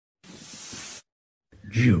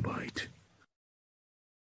GeopByte.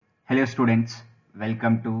 Hello students,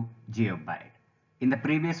 welcome to GeopByte. In the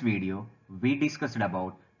previous video, we discussed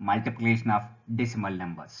about multiplication of decimal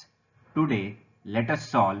numbers. Today, let us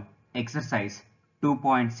solve exercise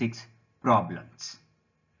 2.6 problems.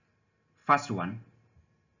 First one,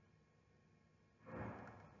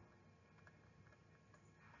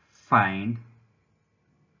 find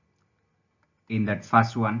in that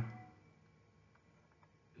first one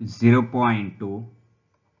 0.2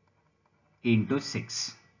 into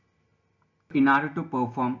 6. In order to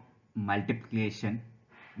perform multiplication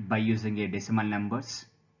by using a decimal numbers,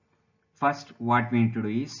 first what we need to do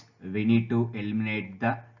is we need to eliminate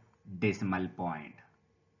the decimal point.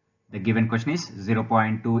 The given question is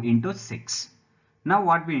 0.2 into 6. Now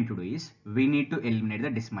what we need to do is we need to eliminate the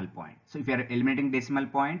decimal point. So if you are eliminating decimal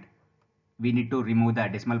point, we need to remove the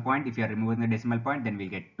decimal point. If you are removing the decimal point, then we'll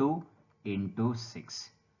get 2 into 6,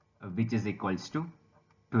 which is equals to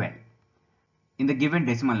 12. In the given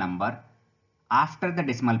decimal number, after the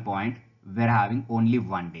decimal point, we're having only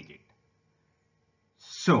one digit.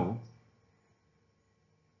 So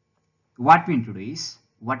what we need to do is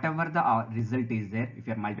whatever the result is there, if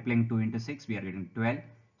you are multiplying 2 into 6, we are getting 12.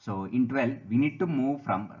 So in 12, we need to move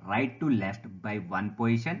from right to left by one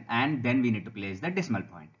position, and then we need to place the decimal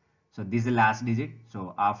point. So this is the last digit.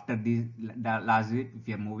 So after the last digit, if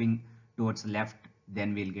you are moving towards left,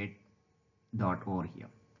 then we'll get dot over here.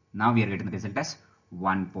 Now we are getting the result as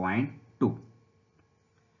 1.2.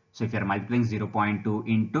 So if you are multiplying 0.2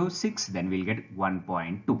 into 6, then we'll get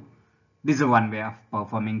 1.2. This is one way of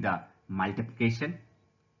performing the multiplication.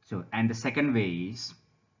 So, and the second way is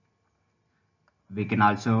we can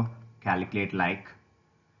also calculate like,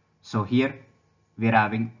 so here we are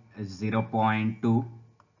having 0.2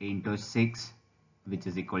 into 6, which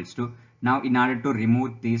is equals to, now in order to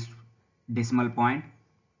remove this decimal point,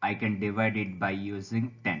 I can divide it by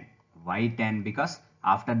using 10. Why 10? Because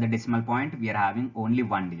after the decimal point we are having only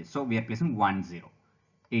one digit, so we are placing 10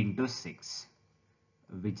 into 6,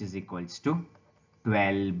 which is equals to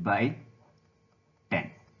 12 by 10.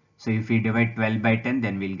 So if we divide 12 by 10,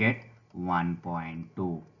 then we'll get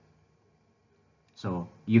 1.2. So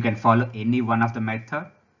you can follow any one of the method,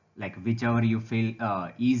 like whichever you feel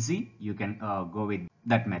easy, you can go with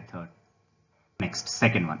that method. Next,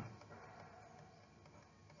 second one,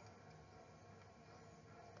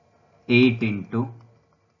 8 into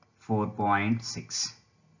 4.6.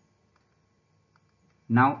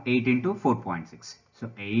 Now 8 into 4.6.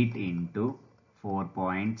 So 8 into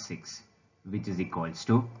 4.6, which is equals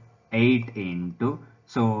to 8 into,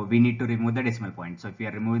 so we need to remove the decimal point. So if we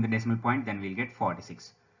are removing the decimal point, then we'll get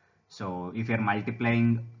 46. So if you are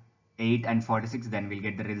multiplying 8 and 46, then we'll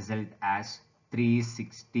get the result as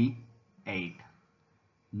 368.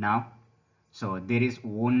 Now, so there is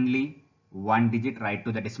only one digit right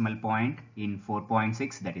to the decimal point in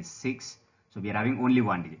 4.6, that is 6. So we are having only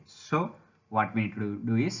one digit. So what we need to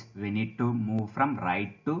do is we need to move from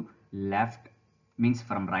right to left, means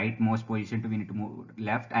from rightmost position to we need to move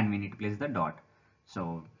left, and we need to place the dot.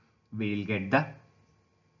 So we will get the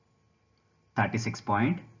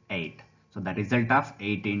 36.8. So the result of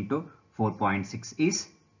 8 into 4.6 is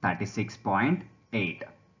 36.8.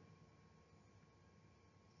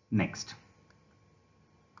 Next,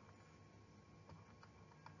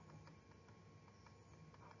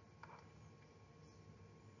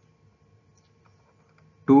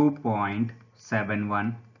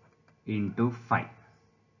 .71 into 5.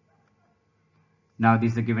 Now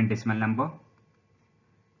this is the given decimal number.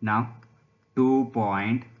 Now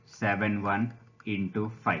 2.71 into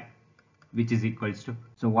 5, which is equals to,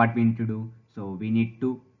 so what we need to do, so we need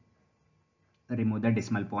to remove the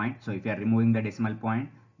decimal point. So if you are removing the decimal point,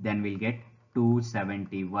 then we'll get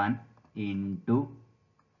 271 into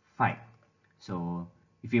 5. So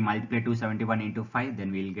if you multiply 271 into 5,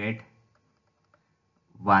 then we'll get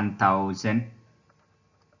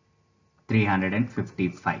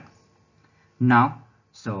 1355. Now,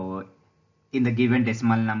 so in the given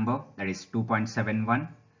decimal number, that is 2.71,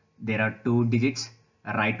 there are two digits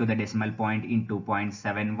right to the decimal point in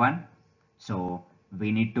 2.71. So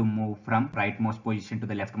we need to move from rightmost position to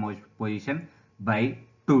the leftmost position by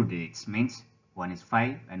two digits, means one is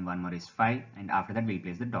 5 and one more is 5, and after that we'll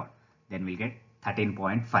place the dot. Then we'll get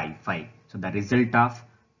 13.55. So the result of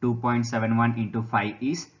 2.71 into 5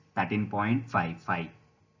 is 13.55.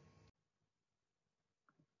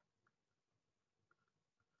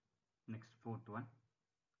 Next, fourth one,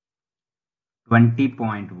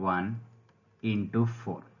 20.1 into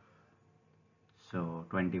 4. So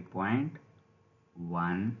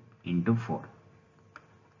 20.1 into 4.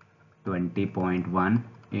 20.1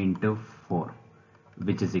 into 4,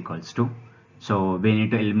 which is equals to, So we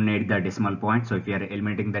need to eliminate the decimal point. So if we are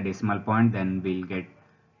eliminating the decimal point, then we'll get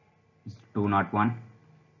 201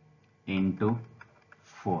 into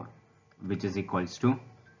 4, which is equals to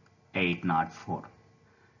 804.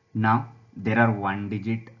 Now there are one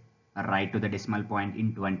digit right to the decimal point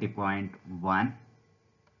in 20.1.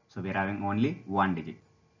 So we are having only one digit.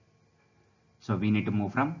 So we need to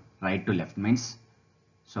move from right to left, means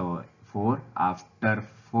so 4, after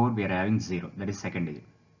 4 we are having 0, that is second digit.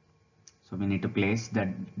 So we need to place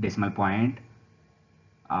the decimal point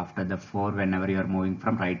after the 4 whenever you are moving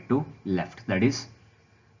from right to left, that is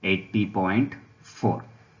 80.4.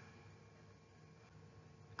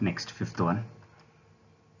 Next, fifth one,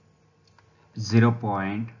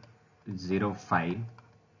 0.05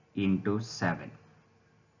 into 7.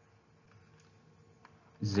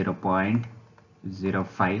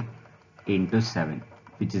 0.05 into 7,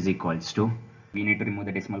 which is equals to, we need to remove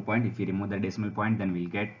the decimal point. If we remove the decimal point, then we'll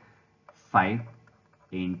get 5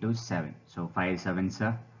 into 7. So 5 sevens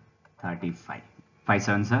are 35. 5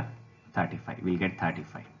 sevens are 35. We'll get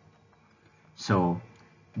 35. So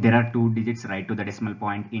there are two digits right to the decimal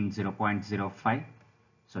point in 0.05.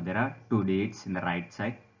 So there are two digits in the right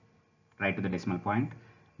side, right to the decimal point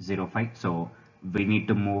 0.5. So we need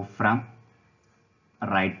to move from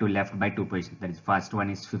right to left by 2 positions. That is, first one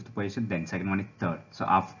is 5th position, then second one is 3rd. So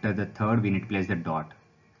after the 3rd, we need to place the dot.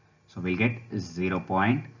 So we'll get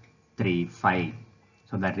 0.35.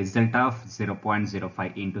 So the result of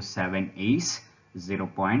 0.05 into 7 is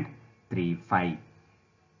 0.35.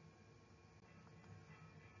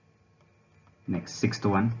 Next, sixth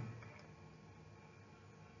one,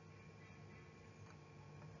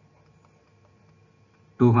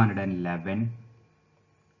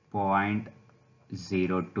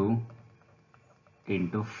 211.02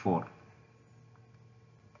 into 4.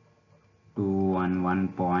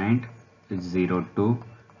 211.02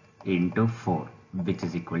 into 4, which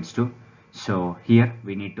is equals to, so here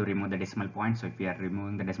we need to remove the decimal point. So if we are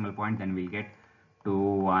removing the decimal point, then we'll get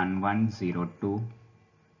 21102,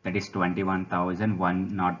 that is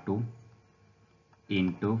 21,102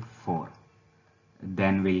 into 4.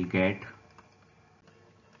 Then we'll get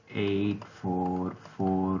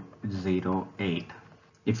 84408.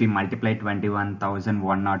 If we multiply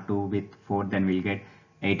 21,102 with 4, then we'll get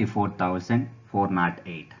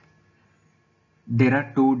 84,408. There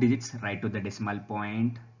are two digits right to the decimal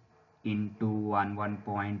point in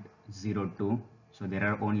 211.02. So there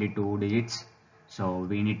are only two digits. So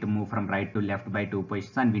we need to move from right to left by 2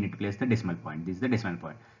 positions, and we need to place the decimal point. This is the decimal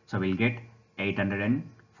point. So we'll get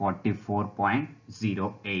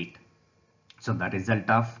 844.08. So the result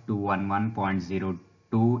of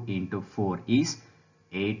 211.02 into 4 is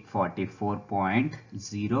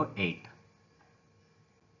 844.08.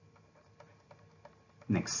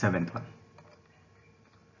 Next, seventh one,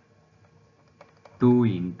 2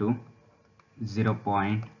 into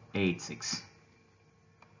 0.86.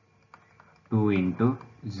 2 into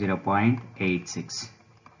 0.86,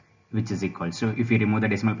 which is equal. So if you remove the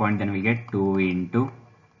decimal point, then we get 2 into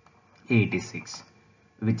 86,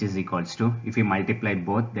 which is equals to, if you multiply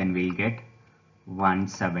both, then we'll get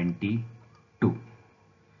 172.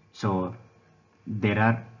 So there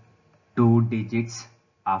are two digits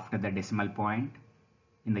after the decimal point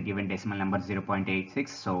in the given decimal number 0.86.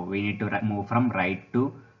 So we need to move from right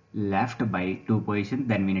to left by 2 positions,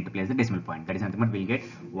 then we need to place the decimal point. That is nothing but we'll get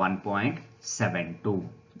 1.72.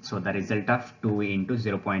 So the result of 2 into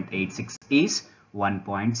 0.86 is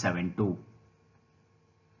 1.72.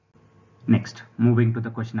 Next, moving to the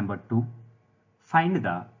question number 2. Find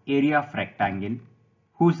the area of rectangle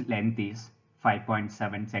whose length is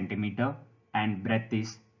 5.7 centimeter and breadth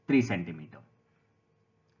is 3 centimeter.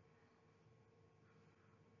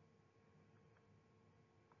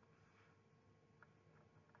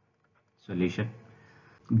 Solution.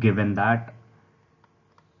 Given that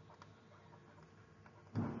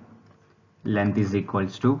length is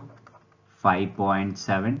equals to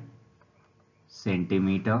 5.7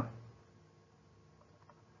 centimeter,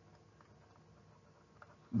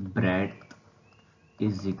 breadth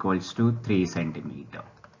is equals to 3 centimeter.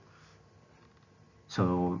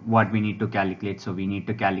 So what we need to calculate? So we need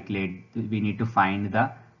to find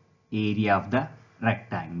the area of the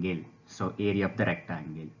rectangle. So area of the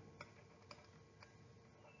rectangle.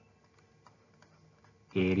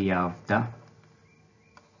 Area of the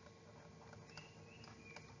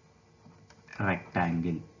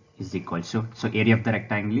rectangle is equal to, so area of the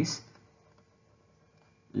rectangle is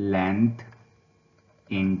length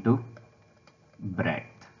into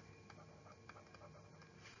breadth.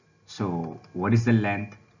 So what is the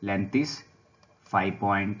length? Length is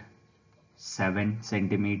 5.7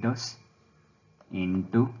 centimeters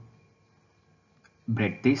into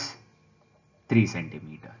breadth is 3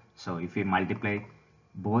 centimeter. So if we multiply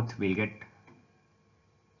both, we'll get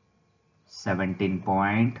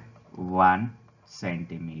 17.1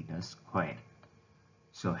 centimeter square.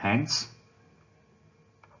 So hence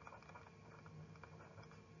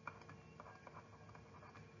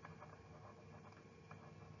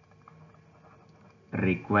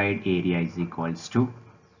required area is equals to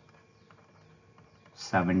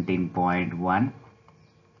 17.1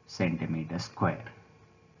 centimeter square.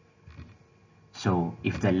 So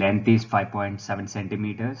if the length is 5.7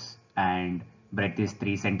 centimeters and breadth is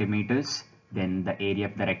 3 centimeters, then the area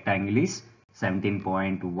of the rectangle is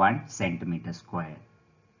 17.1 centimeter square.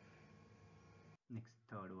 Next,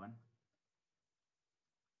 third one.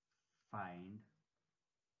 Find,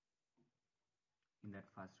 in that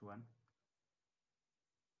first one,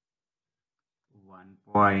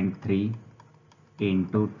 1.3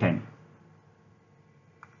 into 10.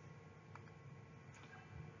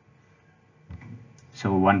 So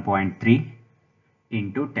 1.3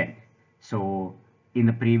 into 10. So in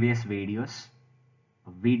the previous videos,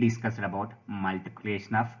 we discussed about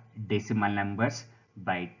multiplication of decimal numbers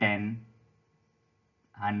by 10,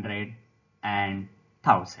 100 and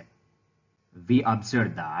 1000. We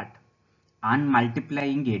observed that on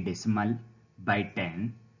multiplying a decimal by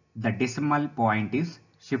 10, the decimal point is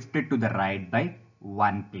shifted to the right by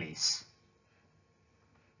one place.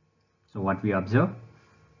 So what we observe?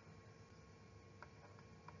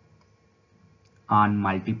 On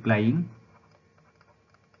multiplying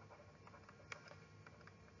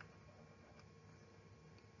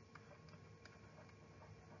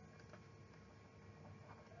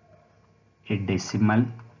a decimal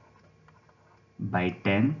by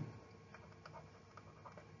 10,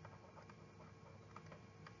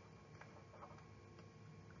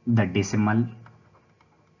 the decimal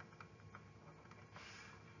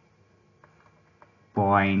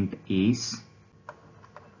point is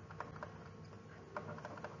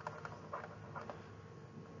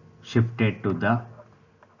shifted to the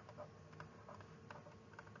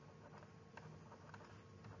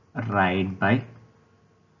right by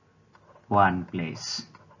one place.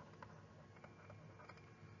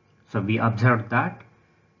 So we observed that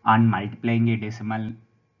on multiplying a decimal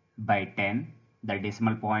by 10, the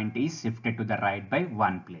decimal point is shifted to the right by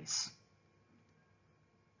one place.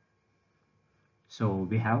 So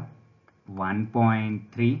we have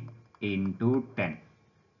 1.3 into 10.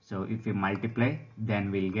 So if we multiply,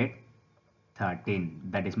 then we'll get 13.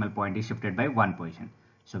 The decimal point is shifted by one position.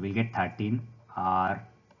 So we'll get 13 or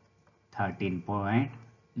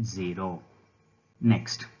 13.0.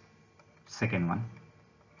 Next, second one.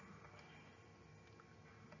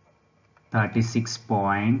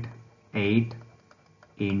 36.8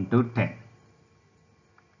 into 10.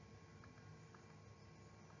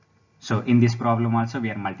 So in this problem also we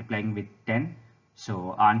are multiplying with 10.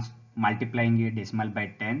 So on multiplying a decimal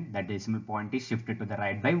by 10, the decimal point is shifted to the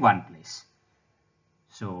right by one place.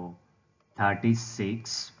 So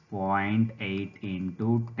 36.8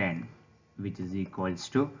 into 10, which is equals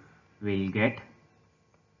to, we'll get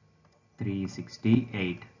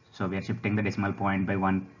 368. So we are shifting the decimal point by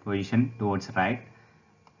one position towards right.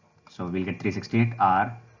 So we'll get 368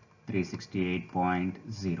 or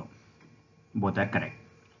 368.0. Both are correct.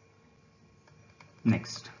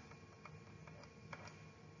 Next,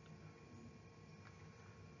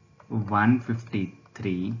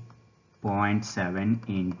 153.7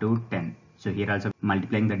 into 10. So here also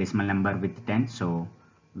multiplying the decimal number with 10. So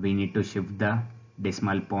we need to shift the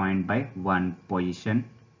decimal point by one position.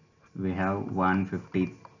 We have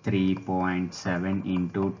 153.7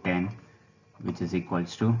 into 10, which is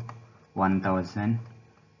equals to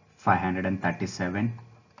 1537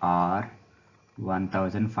 or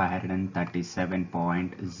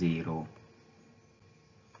 1537.0.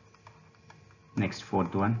 Next,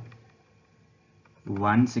 fourth one,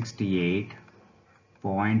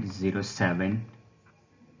 168.07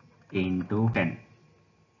 into 10.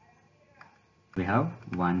 We have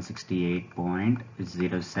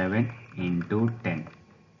 168.07 into 10,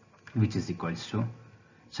 which is equals to,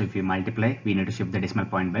 so if you multiply, we need to shift the decimal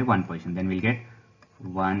point by one position, then we'll get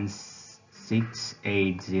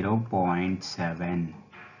 1680.7.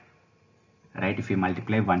 Right, if you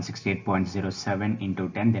multiply 168.07 into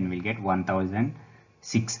 10, then we'll get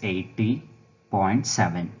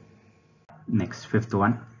 1680.7. Next, fifth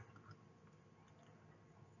one,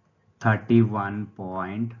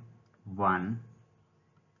 31.1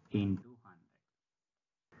 into 100.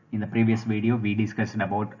 In the previous video, we discussed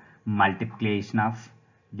about multiplication of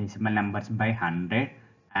decimal numbers by 100,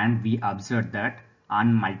 and we observed that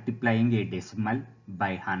on multiplying a decimal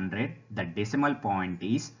by 100, the decimal point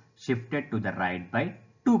is shifted to the right by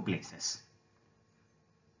 2 places.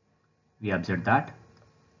 We observe that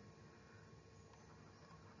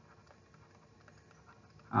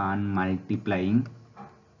on multiplying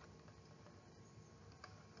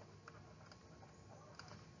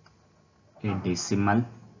a decimal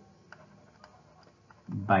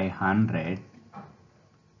by 100,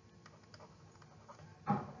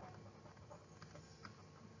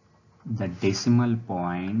 the decimal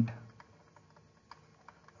point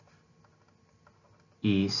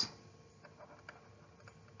is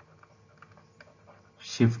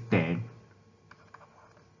shifted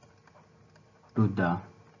to the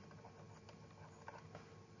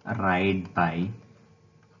right by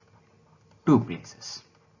 2 places.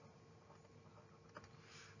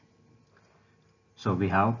 So we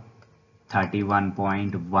have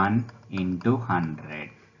 31.1 into 100,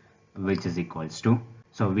 which is equals to,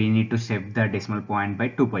 so we need to shift the decimal point by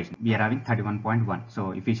 2 positions. We are having 31.1.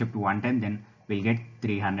 So if we shift one time, then we'll get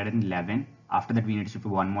 311. After that, we need to shift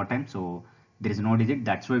one more time. So there is no digit.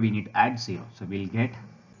 That's why we need to add 0. So we'll get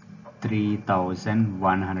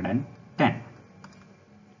 3110.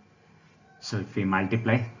 So if we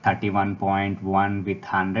multiply 31.1 with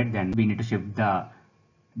 100, then we need to shift the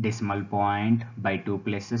decimal point by 2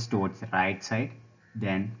 places towards the right side.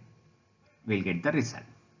 Then we'll get the result.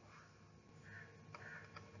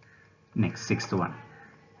 Next, sixth one.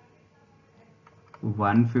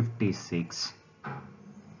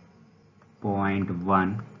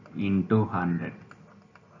 156.1 into 100.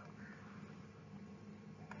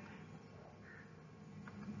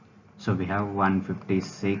 So we have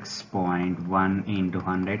 156.1 into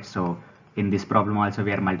 100. So in this problem also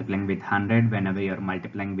we are multiplying with 100. Whenever you are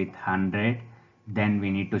multiplying with 100, then we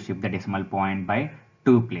need to shift the decimal point by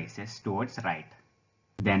 2 places towards right.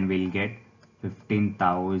 Then we'll get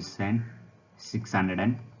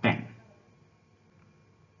 15,610.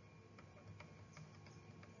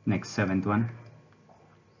 Next, seventh one.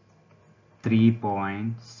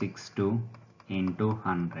 3.62 into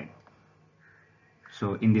 100.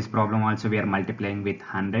 So in this problem also we are multiplying with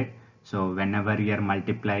 100. So whenever you are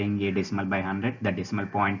multiplying a decimal by 100, the decimal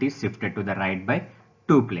point is shifted to the right by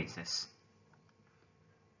 2 places.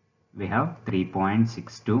 We have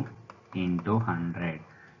 3.62 into 100.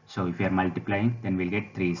 So if we are multiplying, then we'll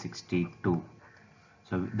get 362.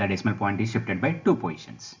 So the decimal point is shifted by 2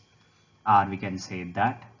 positions. Or we can say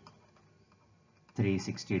that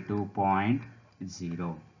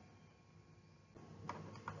 362.0.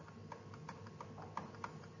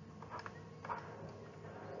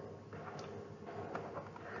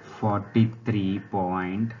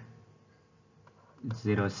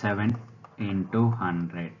 $43.07 into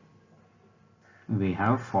 100. We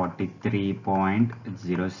have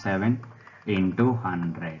 43.07 into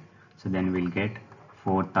 100. So then we'll get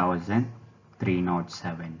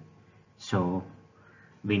 4,307. So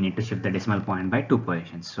we need to shift the decimal point by 2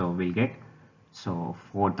 positions. So we'll get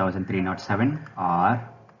 4,307 or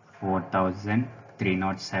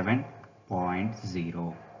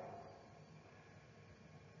 4,307.0.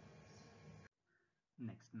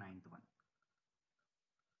 Next, ninth one.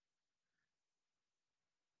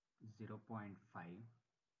 0.5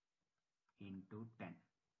 into 10.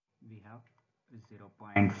 We have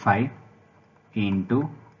 0.5 into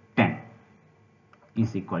 10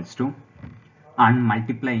 is equals to, on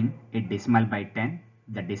multiplying a decimal by 10,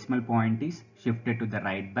 the decimal point is shifted to the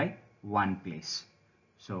right by 1 place.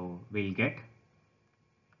 So we'll get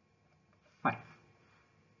 5.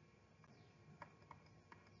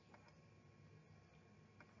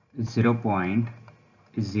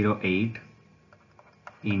 .08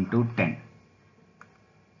 into 10.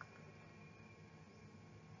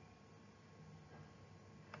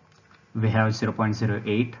 We have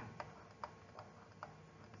 0.08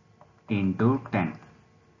 into 10.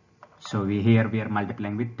 So here we are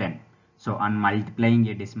multiplying with 10. So on multiplying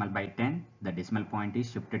a decimal by 10, the decimal point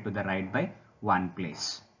is shifted to the right by 1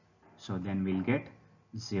 place. So then we'll get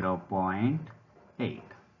 0.8.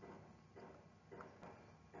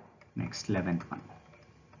 Next, 11th one.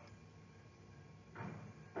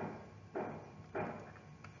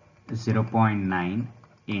 0.9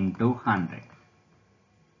 into 100.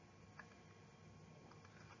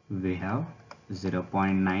 We have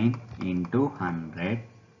 0.9 into 100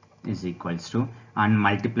 is equals to, on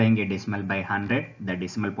multiplying a decimal by 100, the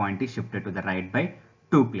decimal point is shifted to the right by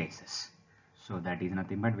 2 places. So that is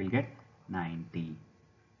nothing but we'll get 90.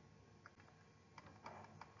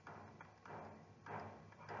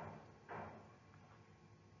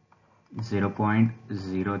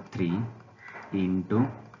 .03 into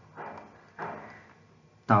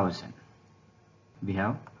 1000. We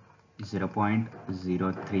have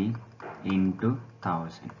 0.03 into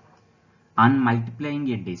 1000. On multiplying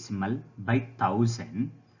a decimal by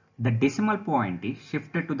 1000, the decimal point is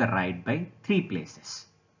shifted to the right by 3 places.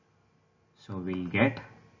 So we'll get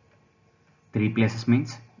 3 places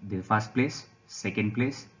means the first place, second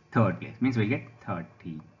place, third place means we'll get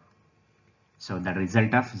 30. So the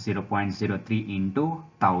result of 0.03 into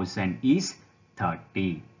 1000 is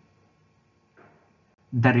 30.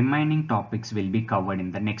 The remaining topics will be covered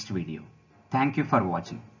in the next video. Thank you for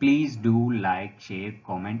watching. Please do like, share,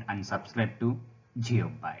 comment and subscribe to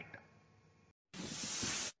GeopByte.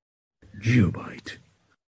 GeopByte.